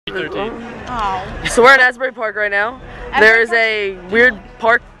Oh. So we're at Asbury Park right now. There is a weird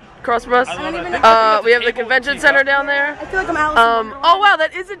park across from us. We have the convention center down there. I feel like I'm Alice in Wonderland. Oh wow,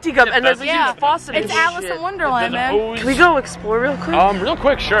 that is a teacup, and there's a huge faucet. It's Alice in Wonderland, man. Can we go explore real quick? Real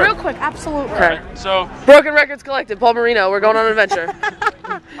quick, sure. Real quick, absolutely. Okay. So, Broken Records Collective, Paul Marino. We're going on an adventure.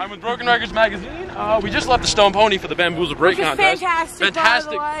 I'm with Broken Records Magazine. We just left the Stone Pony for the Bamboozle Break Contest.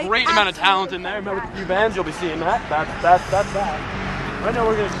 Fantastic, great amount of talent in there. Remember the few bands, you'll be seeing that. That's that. Right now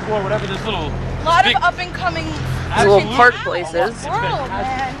we're going to explore whatever this little... A lot of up-and-coming... little park places. World,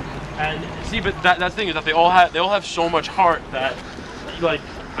 man. And see, but that thing is that they all have so much heart that, like,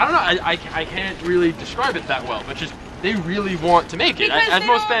 I don't know, I can't really describe it that well, but just they really want to make it, as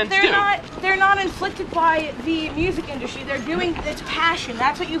most bands do. They're not inflicted by the music industry. They're doing it's passion.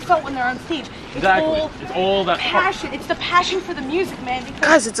 That's what you felt when they're on stage. It's all that passion. Heart. It's the passion for the music, man.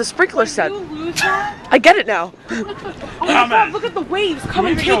 Guys, it's a sprinkler set. You lose that. I get it now. Oh my God! Look at the waves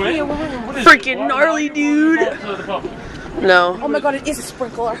coming to take me away. Freaking gnarly, dude. No. Oh my God! It is a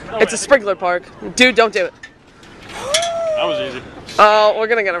sprinkler. It's a sprinkler park. Dude, don't do it. That was easy. Oh, we're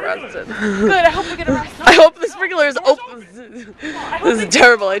gonna get arrested. Good, I hope we get arrested. I hope the sprinkler is open. This is a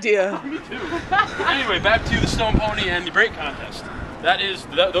terrible idea. Me too. Anyway, back to the Stone Pony and the Break Contest.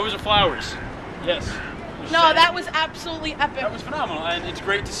 Those are flowers. Yes. No, that was absolutely epic. That was phenomenal, and it's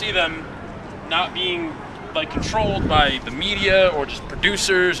great to see them not being like controlled by the media or just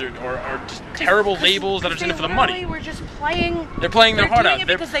producers or just terrible labels that are just in it for the money. We're just playing. They're playing their heart out. They're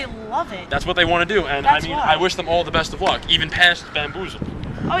doing it because they love it. That's what they want to do, and That's I mean, why. I wish them all the best of luck, even past Bamboozle.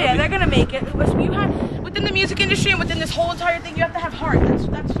 Oh yeah, they're gonna make it. You have within the music industry and within this whole entire thing, you have to have heart.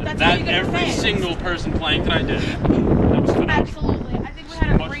 That's how you get every fans. single person playing tonight did. That was phenomenal. Absolutely, I think we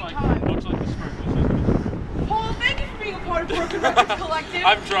had a great time. Much like the sprinklers. Paul, thank you for being a part of Broken Records Collective.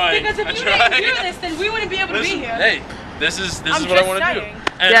 I'm trying. Because if you didn't do this, then we wouldn't be able to be here. Hey, this is what I want to do.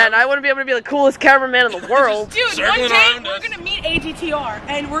 Yeah, and I want to be able to be the coolest cameraman in the world. Dude, one day we're gonna meet ATTR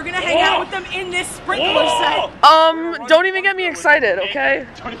and we're gonna hang out with them in this sprinkler set. Don't even get me excited, okay?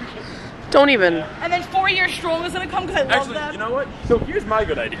 Don't even. And then 4 Year Strong is gonna come because I love them. Actually, you know what? So here's my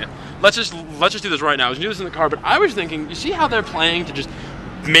good idea. Let's just do this right now. I was gonna do this in the car, but I was thinking, you see how they're playing to just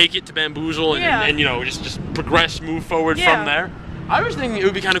make it to Bamboozle and you know just progress, move forward from there. I was thinking it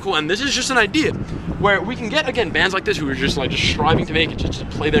would be kind of cool, and this is just an idea where we can get again bands like this who are just striving to make it, just to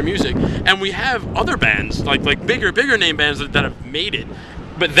play their music, and we have other bands like bigger name bands that have made it,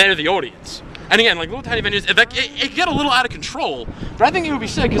 but they're the audience. And again, like little tiny venues, it could get a little out of control, but I think it would be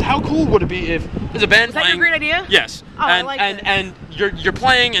sick because how cool would it be if there's a band playing? Is that your great idea? Yes. Oh, I like it. And you're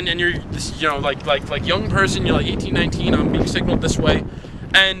playing and you're this, you know like young person, you're like 18, 19, I'm being signaled this way,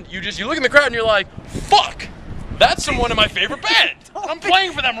 and you look in the crowd and you're like, fuck. That's one of my favorite bands. I'm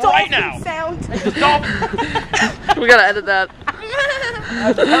playing for them right now. Sound. We gotta edit that.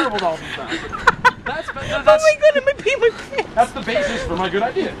 That's a terrible dolphin sound. Oh my God, it might be my pants. That's the basis for my good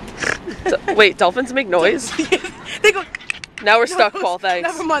idea. Wait, dolphins make noise? They go. Now we're stuck, Paul, thanks.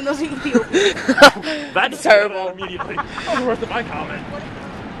 Never mind, those are you. That's terrible. Immediately. That was worth my comment.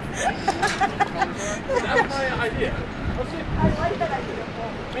 That's my idea. I like that idea.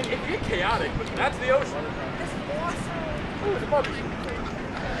 I mean, it get chaotic, but that's the ocean.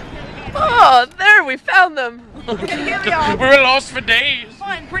 Oh, there, we found them. Here we are. We were lost for days. Come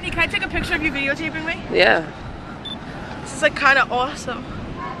on, Brittany, can I take a picture of you videotaping me? Yeah. This is like kind of awesome.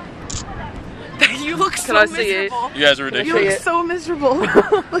 You look so Can I see it? miserable. You guys are ridiculous. You look so miserable. Look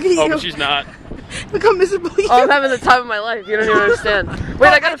at you. Oh, but she's not. Look how miserable you Oh, I'm having the time of my life. You don't even understand. Wait,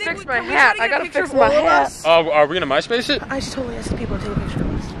 I gotta fix my hat. I gotta fix my hat. Are we gonna MySpace it? I just totally asked people to take a picture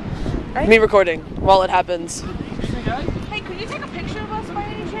of us. Right? Me recording while it happens. Hey, could you take a picture of us by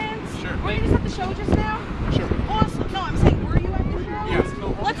any chance? Sure. Were you just at the show just now? Sure. Awesome. No, I'm saying, were you at the show? Yes.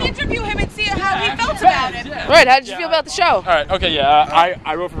 Let's interview him and see how he felt about it. Yeah. Right, how did you feel about the show? All right, okay, yeah.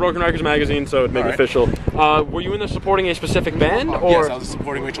 I wrote for Broken Records Magazine, so it'd make it official. Were you in there supporting a specific band, or? Yes, I was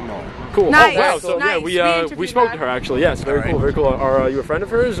supporting Rachel Miller. Cool. Nice. Oh, wow. So Nice. yeah, we spoke to her actually. Yes, very cool, very cool. Are you a friend of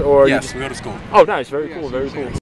hers, or? Yes, we go to school. Oh, nice, very cool, very cool.